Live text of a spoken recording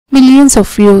millions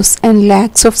of views and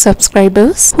lakhs of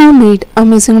subscribers who made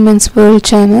Amazing Women's World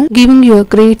channel, giving you a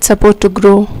great support to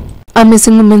grow.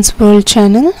 Amazing Women's World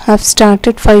channel have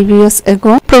started 5 years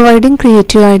ago, providing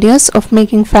creative ideas of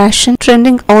making fashion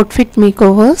trending outfit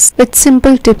makeovers with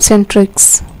simple tips and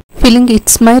tricks. Feeling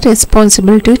it's my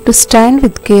responsibility to stand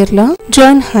with Kerala,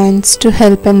 join hands to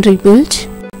help and rebuild.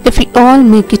 If we all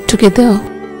make it together.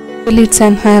 It's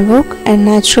an havoc and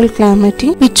natural calamity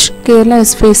which Kerala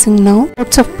is facing now.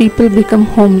 Lots of people become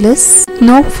homeless,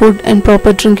 no food and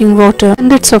proper drinking water.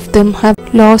 Hundreds of them have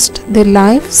lost their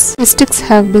lives. Districts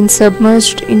have been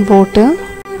submerged in water.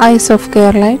 Eyes of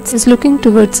Keralites is looking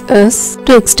towards us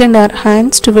to extend our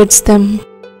hands towards them.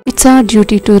 It's our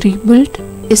duty to rebuild.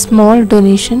 A small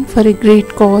donation for a great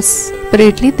cause.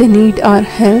 Separately, they need our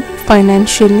help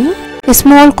financially. A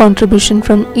small contribution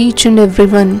from each and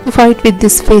everyone to fight with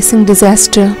this facing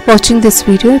disaster. Watching this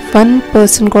video, if one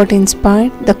person got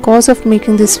inspired, the cause of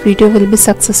making this video will be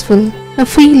successful. Now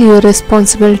feel your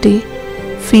responsibility.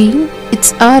 Feel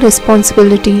it's our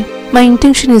responsibility. My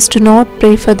intention is to not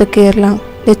pray for the Kerala.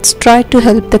 Let's try to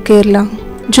help the Kerala.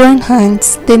 Join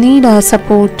hands. They need our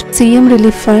support. CM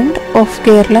Relief Fund of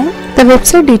Kerala. The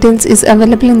website details is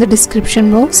available in the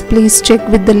description box. Please check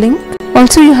with the link.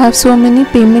 Also, you have so many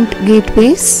payment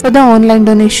gateways for the online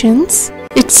donations.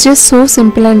 It's just so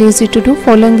simple and easy to do,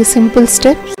 following the simple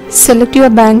steps. Select your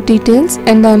bank details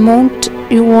and the amount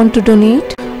you want to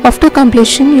donate. After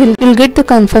completion, you'll get the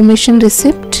confirmation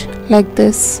receipt like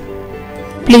this.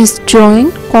 Please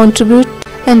join, contribute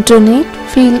and donate.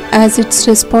 Feel as it's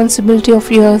responsibility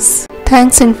of yours.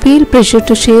 Thanks and feel pressure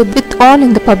to share with all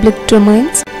in the public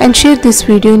domains and share this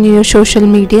video in your social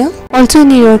media, also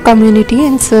in your community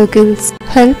and circles.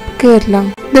 Help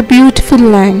Kerala, the beautiful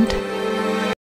land.